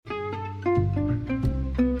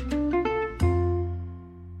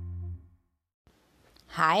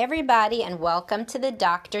Hi, everybody, and welcome to the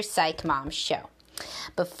Dr. Psych Mom Show.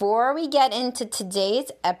 Before we get into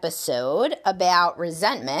today's episode about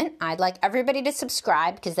resentment, I'd like everybody to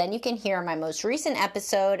subscribe because then you can hear my most recent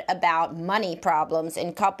episode about money problems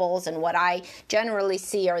in couples and what I generally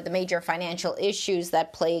see are the major financial issues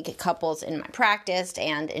that plague couples in my practice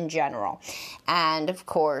and in general. And, of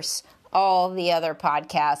course, all the other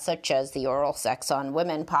podcasts, such as the Oral Sex on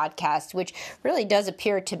Women podcast, which really does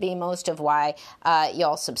appear to be most of why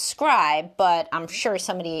y'all subscribe, but I'm sure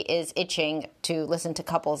somebody is itching to listen to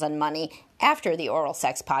Couples and Money after the Oral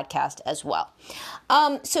Sex podcast as well.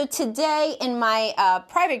 So today in my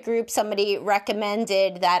private group, somebody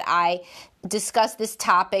recommended that I discuss this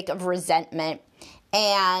topic of resentment.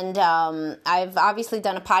 And I've obviously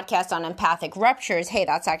done a podcast on empathic ruptures. Hey,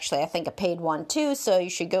 that's actually, I think, a paid one too, so you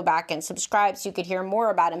should go back and subscribe so you could hear more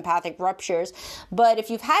about empathic ruptures. But if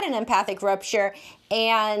you've had an empathic rupture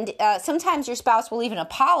and sometimes your spouse will even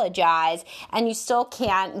apologize and you still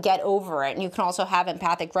can't get over it, and you can also have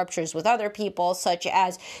empathic ruptures with other people, such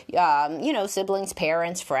as, siblings,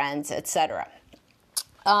 parents, friends, etc.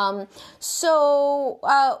 So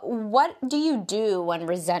what do you do when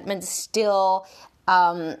resentment still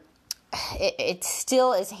it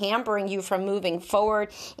still is hampering you from moving forward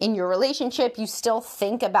in your relationship? You still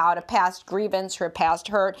think about a past grievance or a past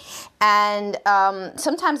hurt, and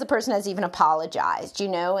sometimes the person has even apologized,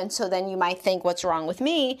 and so then you might think, what's wrong with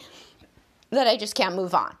me that I just can't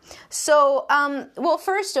move on? So,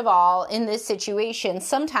 first of all, in this situation,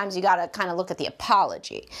 sometimes you got to kind of look at the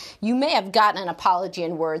apology. You may have gotten an apology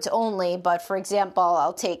in words only, but for example,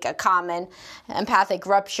 I'll take a common empathic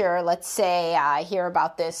rupture. Let's say I hear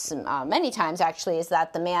about this many times, actually, is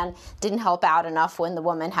that the man didn't help out enough when the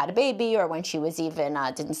woman had a baby, or when she was even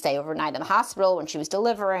didn't stay overnight in the hospital when she was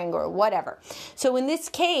delivering, or whatever. So in this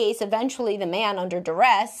case, eventually the man, under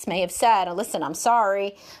duress, may have said, listen, I'm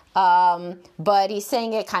sorry, but he's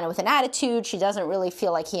saying it kind of with an attitude. She doesn't really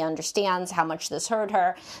feel like he understands how much this hurt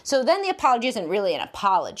her. So then the apology isn't really an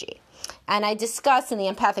apology. And I discuss in the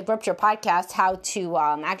Empathic Rupture podcast how to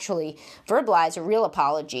actually verbalize a real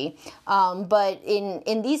apology. But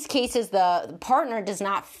in these cases, the partner does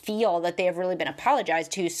not feel that they have really been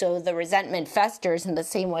apologized to, so the resentment festers in the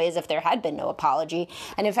same way as if there had been no apology.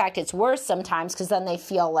 And in fact, it's worse sometimes because then they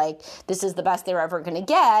feel like this is the best they're ever going to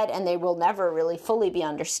get, and they will never really fully be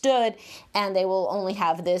understood, and they will only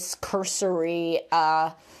have this cursory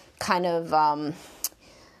kind of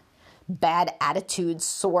bad attitude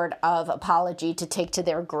sort of apology to take to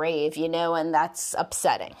their grave, and that's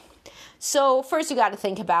upsetting. So first you got to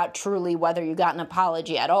think about truly whether you got an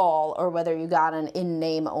apology at all, or whether you got an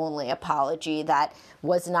in-name only apology that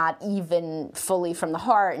was not even fully from the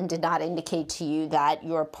heart and did not indicate to you that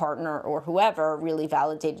your partner or whoever really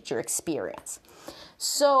validated your experience.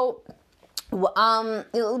 So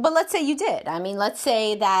but let's say you did. Let's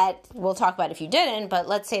say that, we'll talk about if you didn't, but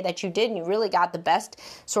let's say that you did and you really got the best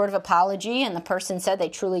sort of apology, and the person said they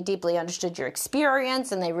truly deeply understood your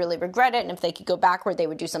experience and they really regret it, and if they could go backward, they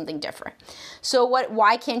would do something different. So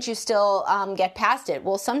why can't you still get past it?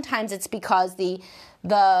 Well, sometimes it's because the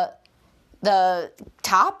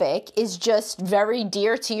topic is just very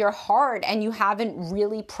dear to your heart, and you haven't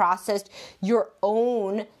really processed your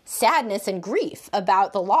own sadness and grief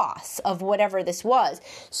about the loss of whatever this was.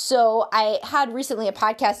 So I had recently a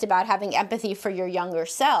podcast about having empathy for your younger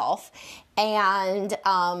self, and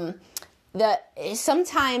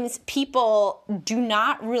sometimes people do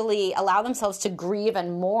not really allow themselves to grieve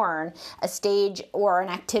and mourn a stage or an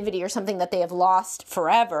activity or something that they have lost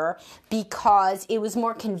forever, because it was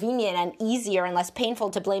more convenient and easier and less painful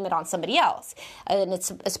to blame it on somebody else. And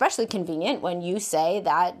it's especially convenient when you say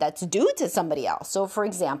that that's due to somebody else. So for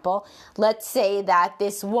example, let's say that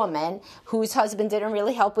this woman whose husband didn't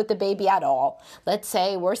really help with the baby at all, let's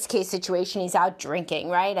say worst case situation, he's out drinking,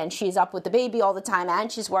 right? And she's up with the baby all the time and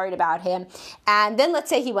she's worried about him. And then let's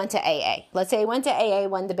say he went to AA. Let's say he went to AA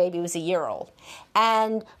when the baby was a year old.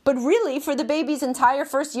 But really, for the baby's entire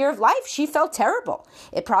first year of life, she felt terrible.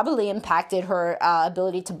 It probably impacted her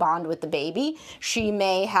ability to bond with the baby. She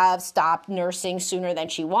may have stopped nursing sooner than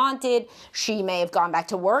she wanted. She may have gone back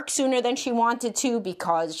to work sooner than she wanted to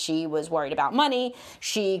because she was worried about money.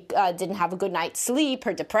 She didn't have a good night's sleep.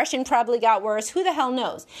 Her depression probably got worse. Who the hell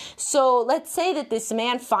knows? So let's say that this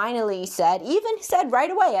man finally said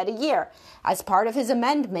right away at a year, as part of his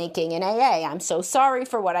amend making in AA. I'm so sorry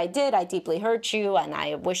for what I did. I deeply hurt you, and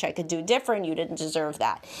I wish I could do different. You didn't deserve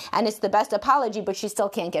that. And it's the best apology, but she still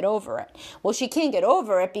can't get over it. Well, she can't get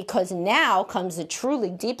over it because now comes the truly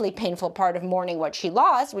deeply painful part of mourning what she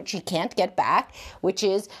lost, which she can't get back, which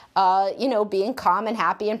is, being calm and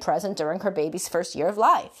happy and present during her baby's first year of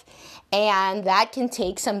life. And that can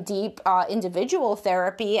take some deep individual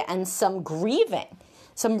therapy and some grieving.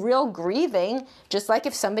 Some real grieving, just like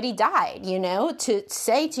if somebody died, to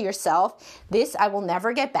say to yourself, this I will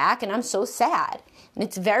never get back and I'm so sad. And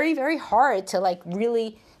it's very, very hard to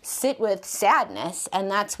really sit with sadness,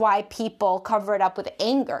 and that's why people cover it up with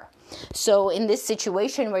anger. So in this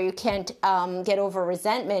situation where you can't get over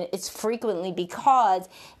resentment, it's frequently because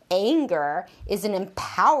anger is an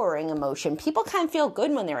empowering emotion. People kind of feel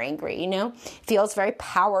good when they're angry, feels very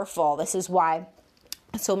powerful. This is why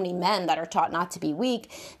so many men that are taught not to be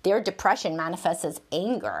weak, their depression manifests as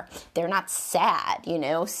anger. They're not sad,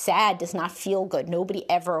 Sad does not feel good. Nobody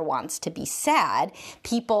ever wants to be sad.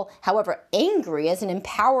 People, however, angry as an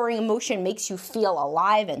empowering emotion makes you feel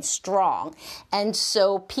alive and strong. And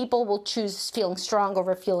so people will choose feeling strong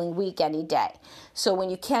over feeling weak any day. So when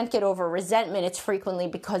you can't get over resentment, it's frequently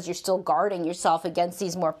because you're still guarding yourself against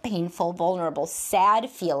these more painful, vulnerable, sad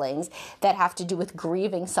feelings that have to do with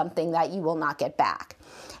grieving something that you will not get back.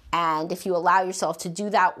 And if you allow yourself to do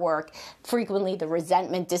that work, frequently the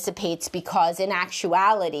resentment dissipates because in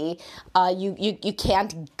actuality, you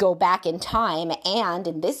can't go back in time. And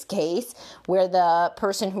in this case, where the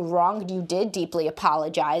person who wronged you did deeply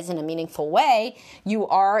apologize in a meaningful way, you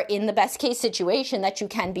are in the best case situation that you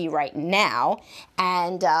can be right now.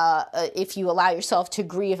 And if you allow yourself to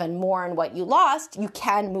grieve and mourn what you lost, you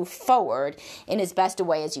can move forward in as best a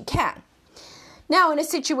way as you can. Now, in a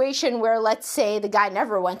situation where, let's say, the guy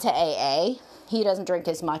never went to AA, he doesn't drink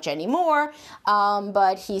as much anymore,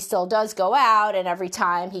 but he still does go out, and every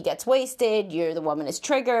time he gets wasted, the woman is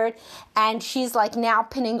triggered, and she's now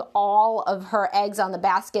pinning all of her eggs on the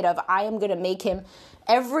basket of, I am going to make him,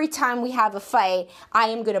 every time we have a fight, I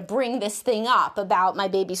am going to bring this thing up about my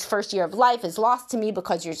baby's first year of life is lost to me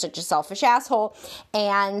because you're such a selfish asshole,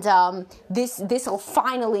 and this will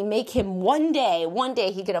finally make him one day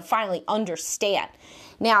he's going to finally understand.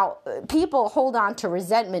 Now, people hold on to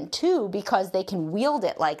resentment too because they can wield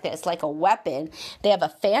it like this, like a weapon. They have a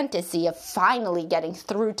fantasy of finally getting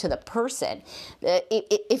through to the person.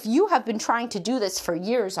 If you have been trying to do this for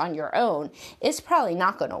years on your own, it's probably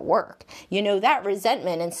not going to work. That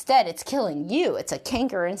resentment, instead, it's killing you. It's a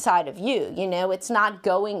canker inside of you. It's not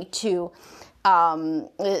going to...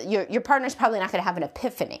 your partner's probably not going to have an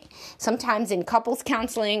epiphany. Sometimes in couples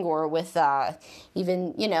counseling or with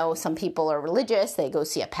even, some people are religious, they go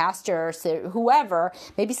see a pastor, whoever,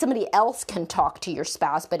 maybe somebody else can talk to your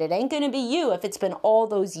spouse, but it ain't going to be you if it's been all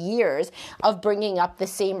those years of bringing up the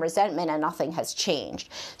same resentment and nothing has changed.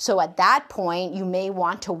 So at that point, you may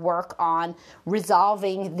want to work on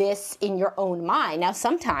resolving this in your own mind. Now,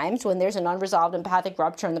 sometimes when there's an unresolved empathic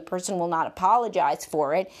rupture and the person will not apologize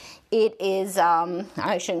for it, it is,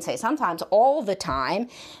 I shouldn't say sometimes, all the time,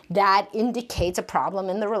 that indicates a problem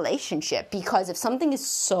in the relationship. Because if something is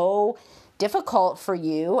so difficult for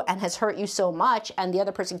you and has hurt you so much and the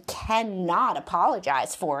other person cannot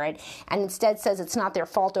apologize for it and instead says it's not their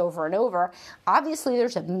fault over and over, obviously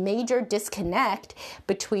there's a major disconnect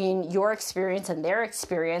between your experience and their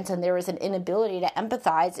experience, and there is an inability to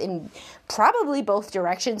empathize in probably both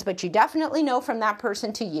directions, but you definitely know from that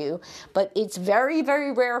person to you. But it's very,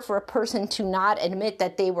 very rare for a person to not admit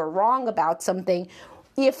that they were wrong about something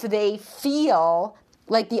if they feel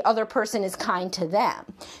like the other person is kind to them.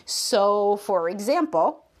 So, for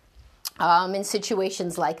example, in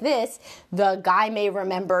situations like this, the guy may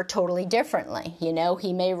remember totally differently.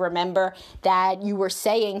 He may remember that you were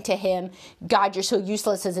saying to him, God, you're so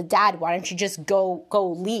useless as a dad. Why don't you just go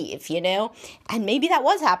leave, And maybe that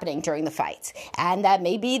was happening during the fights. And that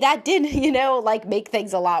maybe that did, make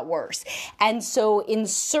things a lot worse. And so in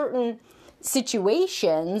certain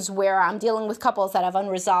situations where I'm dealing with couples that have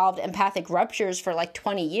unresolved empathic ruptures for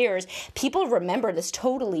 20 years, people remember this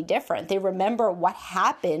totally different. They remember what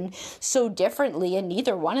happened so differently, and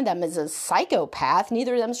neither one of them is a psychopath.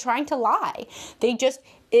 Neither of them is trying to lie. They just,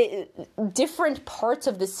 different parts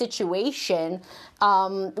of the situation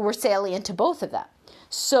were salient to both of them.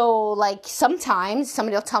 So, sometimes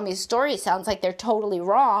somebody will tell me a story, it sounds like they're totally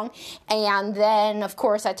wrong, and then, of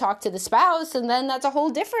course, I talk to the spouse, and then that's a whole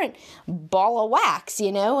different ball of wax,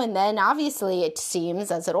 and then, obviously, it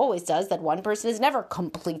seems, as it always does, that one person is never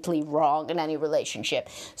completely wrong in any relationship.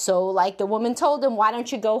 So, the woman told him, why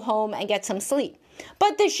don't you go home and get some sleep?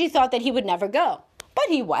 But she thought that he would never go. But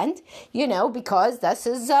he went, because this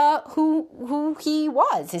is who he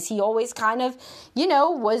was. Is he always kind of,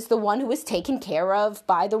 was the one who was taken care of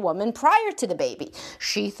by the woman prior to the baby.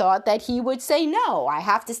 She thought that he would say, no, I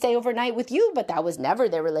have to stay overnight with you, but that was never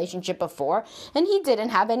their relationship before. And he didn't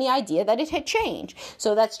have any idea that it had changed.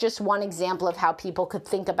 So that's just one example of how people could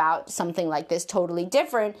think about something like this totally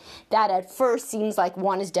different, that at first seems like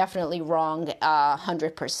one is definitely wrong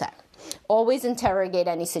 100%. Always interrogate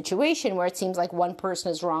any situation where it seems like one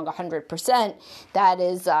person is wrong 100%. That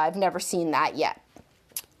is, I've never seen that yet.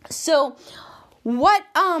 So, what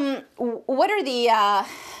are the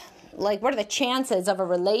what are the chances of a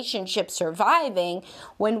relationship surviving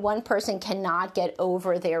when one person cannot get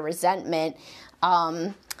over their resentment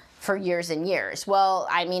for years and years? Well,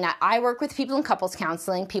 I mean, I work with people in couples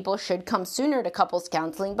counseling. People should come sooner to couples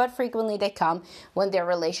counseling, but frequently they come when their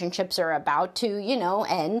relationships are about to,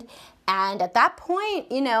 end. And at that point,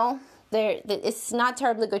 it's not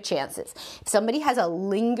terribly good chances. If somebody has a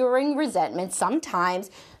lingering resentment, sometimes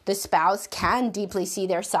the spouse can deeply see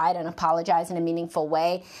their side and apologize in a meaningful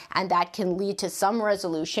way, and that can lead to some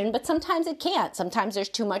resolution, but sometimes it can't. Sometimes there's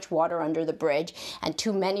too much water under the bridge and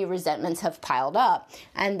too many resentments have piled up,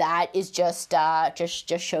 and that is just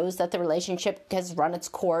shows that the relationship has run its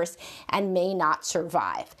course and may not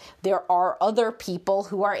survive. There are other people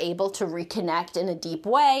who are able to reconnect in a deep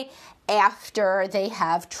way after they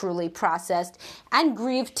have truly processed and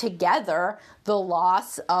grieved together the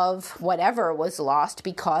loss of whatever was lost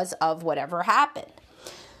because of whatever happened.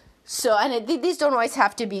 So, and these don't always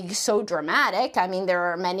have to be so dramatic. I mean, there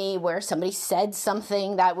are many where somebody said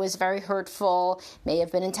something that was very hurtful, may have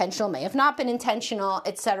been intentional, may have not been intentional,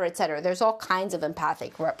 etc., etc. There's all kinds of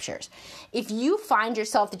empathic ruptures. If you find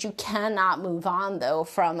yourself that you cannot move on, though,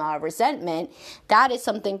 from resentment, that is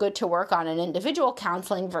something good to work on in individual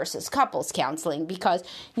counseling versus couples counseling, because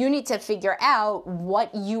you need to figure out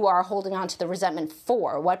what you are holding on to the resentment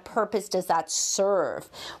for. What purpose does that serve?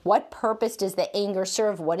 What purpose does the anger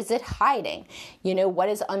serve? What is it hiding? What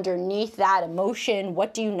is underneath that emotion?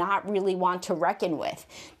 What do you not really want to reckon with?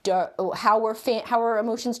 How are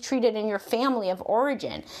emotions treated in your family of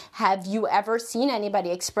origin? Have you ever seen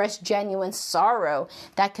anybody express genuine sorrow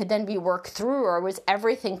that could then be worked through, or was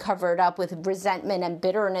everything covered up with resentment and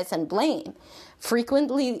bitterness and blame?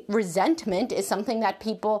 Frequently, resentment is something that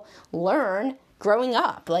people learn growing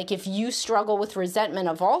up. Like if you struggle with resentment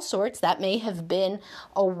of all sorts, that may have been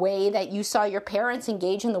a way that you saw your parents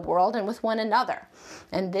engage in the world and with one another.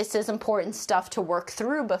 And this is important stuff to work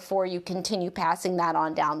through before you continue passing that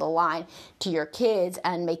on down the line to your kids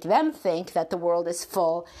and make them think that the world is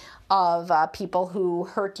full of people who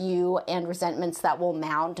hurt you and resentments that will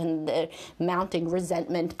mount, and the mounting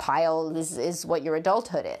resentment pile is what your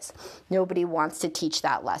adulthood is. Nobody wants to teach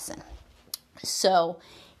that lesson. So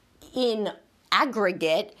in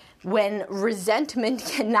aggregate, when resentment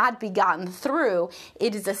cannot be gotten through,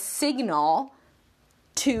 it is a signal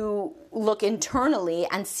to look internally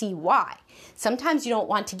and see why. Sometimes you don't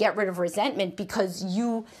want to get rid of resentment because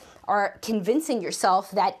you are convincing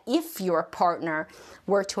yourself that if your partner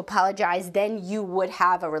were to apologize, then you would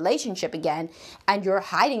have a relationship again, and you're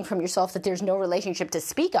hiding from yourself that there's no relationship to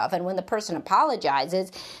speak of. And when the person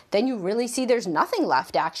apologizes, then you really see there's nothing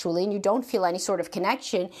left actually, and you don't feel any sort of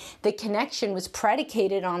connection. The connection was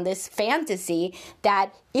predicated on this fantasy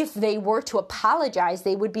that if they were to apologize,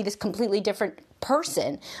 they would be this completely different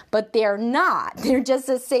person, but they're not. They're just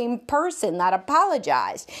the same person that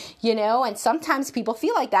apologized, and sometimes people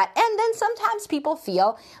feel like that. And then sometimes people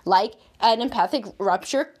feel like an empathic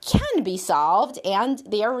rupture can be solved and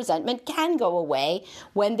their resentment can go away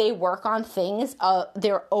when they work on things,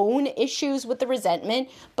 their own issues with the resentment,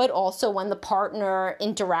 but also when the partner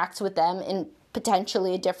interacts with them in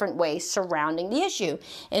potentially a different way surrounding the issue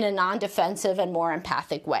in a non-defensive and more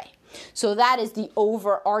empathic way. So that is the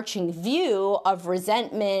overarching view of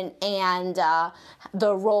resentment and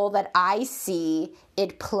the role that I see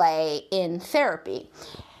it play in therapy.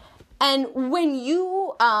 And when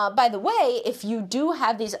you, by the way, if you do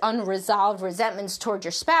have these unresolved resentments toward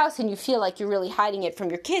your spouse and you feel like you're really hiding it from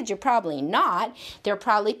your kids, you're probably not. They're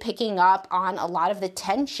probably picking up on a lot of the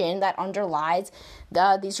tension that underlies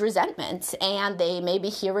these resentments, and they may be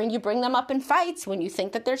hearing you bring them up in fights when you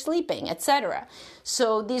think that they're sleeping, etc.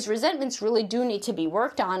 So these resentments really do need to be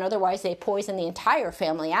worked on, otherwise they poison the entire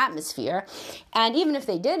family atmosphere. And even if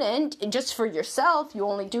they didn't, just for yourself, you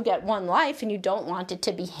only do get one life, and you don't want it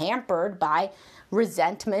to be hampered by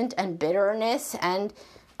resentment and bitterness and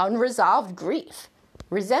unresolved grief.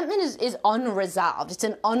 Resentment is unresolved. It's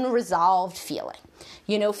an unresolved feeling.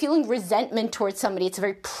 Feeling resentment towards somebody, it's a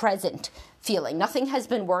very present feeling. Nothing has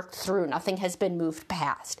been worked through. Nothing has been moved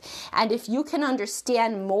past. And if you can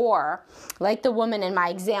understand more, like the woman in my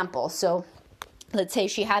example, so let's say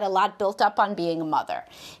she had a lot built up on being a mother,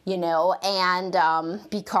 and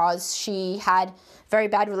because she had very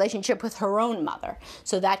bad relationship with her own mother.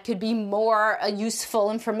 So that could be more useful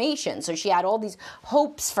information. So she had all these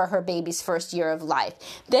hopes for her baby's first year of life.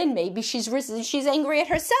 Then maybe she's angry at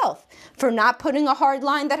herself for not putting a hard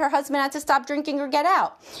line that her husband had to stop drinking or get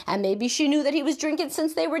out. And maybe she knew that he was drinking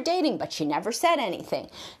since they were dating, but she never said anything.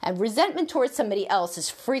 And resentment towards somebody else is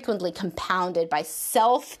frequently compounded by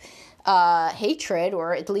hatred,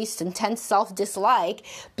 or at least intense self-dislike,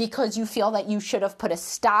 because you feel that you should have put a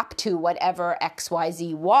stop to whatever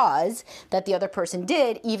XYZ was that the other person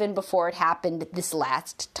did even before it happened this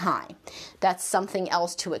last time. That's something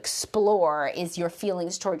else to explore, is your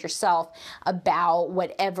feelings toward yourself about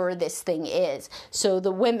whatever this thing is. So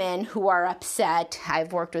the women who are upset,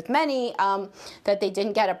 I've worked with many, that they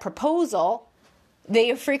didn't get a proposal,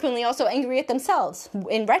 they are frequently also angry at themselves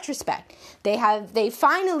in retrospect. They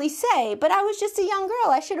finally say, but I was just a young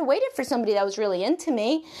girl. I should have waited for somebody that was really into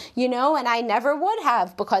me, and I never would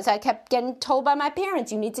have, because I kept getting told by my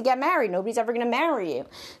parents, you need to get married. Nobody's ever going to marry you.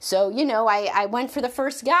 So, I went for the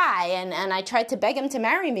first guy and I tried to beg him to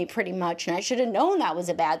marry me pretty much. And I should have known that was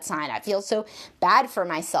a bad sign. I feel so bad for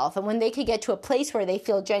myself. And when they could get to a place where they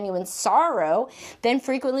feel genuine sorrow, then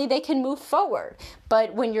frequently they can move forward.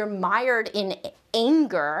 But when you're mired in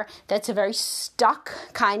anger, that's a very stuck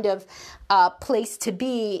kind of place to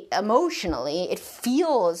be emotionally. It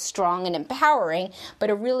feels strong and empowering, but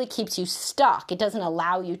it really keeps you stuck. It doesn't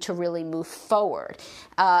allow you to really move forward,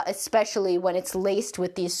 especially when it's laced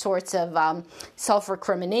with these sorts of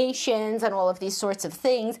self-recriminations and all of these sorts of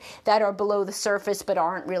things that are below the surface but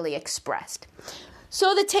aren't really expressed.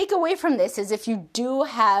 So the takeaway from this is, if you do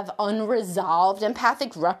have unresolved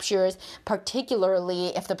empathic ruptures,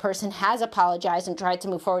 particularly if the person has apologized and tried to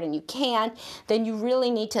move forward and you can't, then you really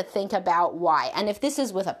need to think about why. And if this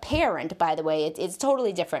is with a parent, by the way, it's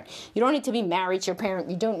totally different. You don't need to be married to your parent.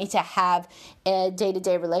 You don't need to have a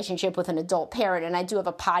day-to-day relationship with an adult parent. And I do have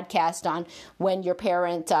a podcast on when your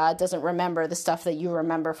parent doesn't remember the stuff that you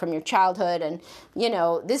remember from your childhood. And,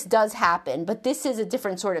 this does happen, but this is a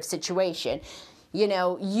different sort of situation.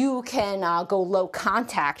 You can go low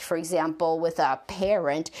contact, for example, with a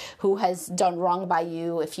parent who has done wrong by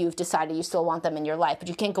you if you've decided you still want them in your life, but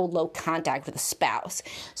you can't go low contact with a spouse.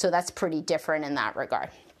 So that's pretty different in that regard.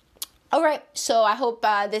 All right, so I hope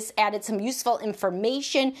this added some useful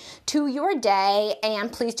information to your day,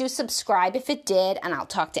 and please do subscribe if it did, and I'll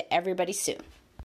talk to everybody soon.